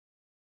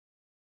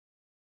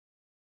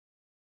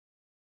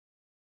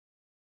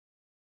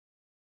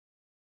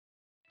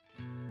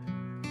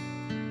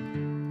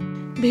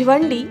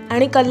भिवंडी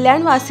आणि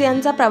कल्याण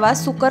वासियांचा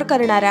प्रवास सुकर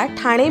करणाऱ्या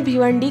ठाणे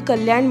भिवंडी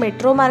कल्याण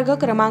मेट्रो मार्ग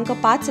क्रमांक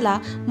 5ला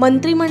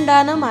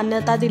मंत्रिमंडळानं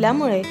मान्यता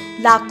दिल्यामुळे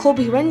लाखो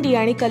भिवंडी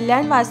आणि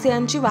कल्याण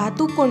वासियांची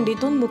वाहतूक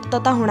कोंडीतून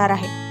मुक्तता होणार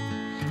आहे।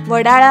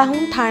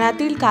 वडाळ्याहून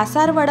ठाण्यातील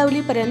कासार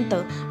वडवलीपर्यंत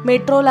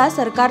मेट्रोला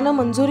सरकारनं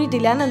मंजुरी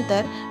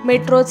दिल्यानंतर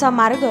मेट्रोचा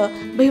मार्ग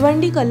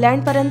भिवंडी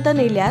कल्याणपर्यंत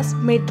नेल्यास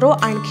मेट्रो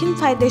आणखीन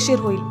फायदेशीर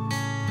होईल।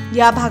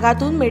 या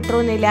भागातून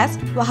मेट्रो नेल्यास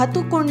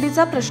वाहतूक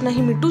कोंडीचा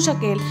प्रश्नही मिटू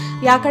शकेल,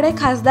 याकडे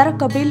खासदार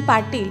कपिल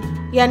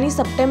पाटील यांनी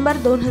सप्टेंबर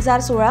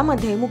 2016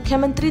 मध्ये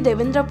मुख्यमंत्री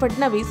देवेंद्र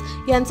फडणवीस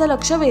यांचं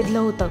लक्ष वेधलं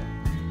होतं।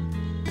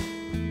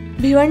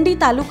 भिवंडी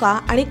तालुका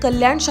आणि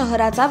कल्याण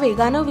शहराचा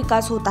वेगानं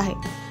विकास होत आहे।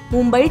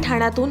 मुंबई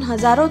ठाण्यातून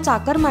हजारो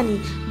चाकरमानी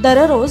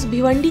दररोज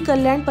भिवंडी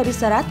कल्याण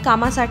परिसरात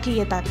कामासाठी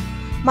येतात।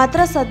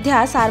 मात्र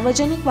सध्या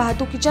सार्वजनिक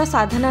वाहतुकीच्या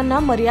साधनांना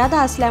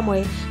मर्यादा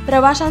असल्यामुळे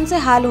प्रवाशांचे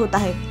हाल होत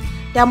आहेत।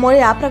 त्यामुळे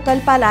या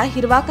प्रकल्पाला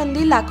हिरवा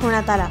कंदील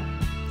दाखवण्यात आला।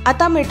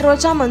 आता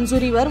मेट्रोच्या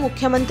मंजुरीवर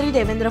मुख्यमंत्री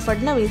देवेंद्र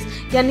फडणवीस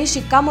यांनी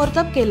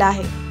शिक्कामोर्तब केला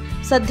आहे।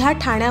 सध्या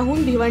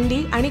ठाण्याहून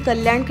भिवंडी आणि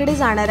कल्याणकडे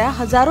जाणाऱ्या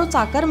हजारो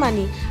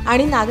चाकरमानी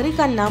आणि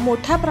नागरिकांना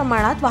मोठ्या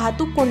प्रमाणात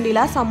वाहतूक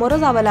कोंडीला सामोरं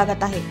जावं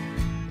लागत आहे।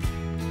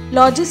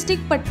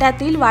 लॉजिस्टिक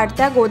पट्ट्यातील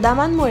वाढत्या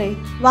गोदामांमुळे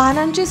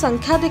वाहनांची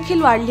संख्या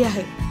देखील वाढली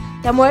आहे।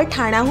 त्यामुळे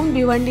ठाण्याहून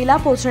भिवंडीला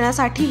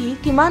पोहोचण्यासाठीही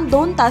किमान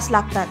 2 तास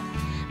लागतात।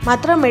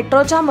 मात्र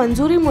मेट्रोच्या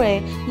मंजुरीमुळे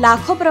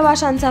लाखो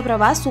प्रवाशांचा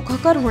प्रवास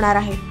सुखकर होणार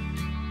आहे।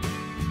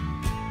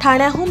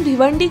 ठाण्याहून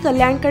भिवंडी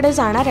कल्याणकडे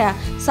जाणाऱ्या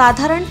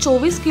साधारण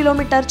 24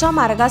 किलोमीटरच्या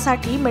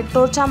मार्गासाठी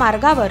मेट्रोच्या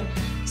मार्गावर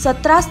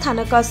 17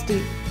 स्थानकं असतील।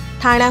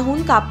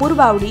 ठाण्याहून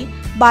कापूरबावडी,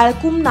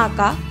 बाळकुम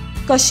नाका,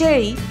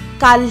 कशेळी,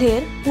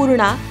 काल्हेर,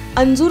 पूर्णा,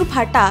 अंजूर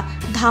फाटा,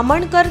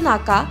 धामणकर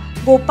नाका,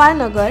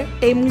 गोपाळनगर,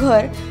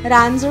 टेमघर,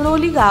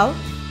 रांजणोली गाव,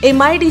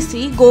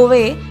 MIDC,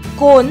 गोवे,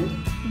 कोन,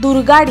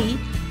 दुर्गाडी,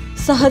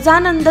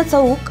 सहजानंद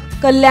चौक,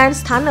 कल्याण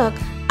स्थानक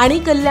आणि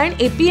कल्याण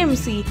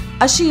APMC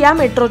अशी या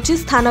मेट्रोची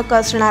स्थानकं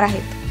असणार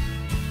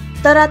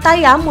आहेत। तर आता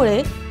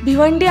यामुळे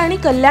भिवंडी आणि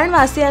कल्याण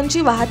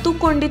वासियांची वाहतूक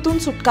कोंडीतून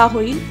सुटका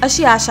होईल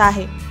अशी आशा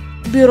आहे।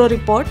 Bureau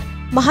report,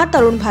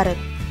 महातरुण Bharat.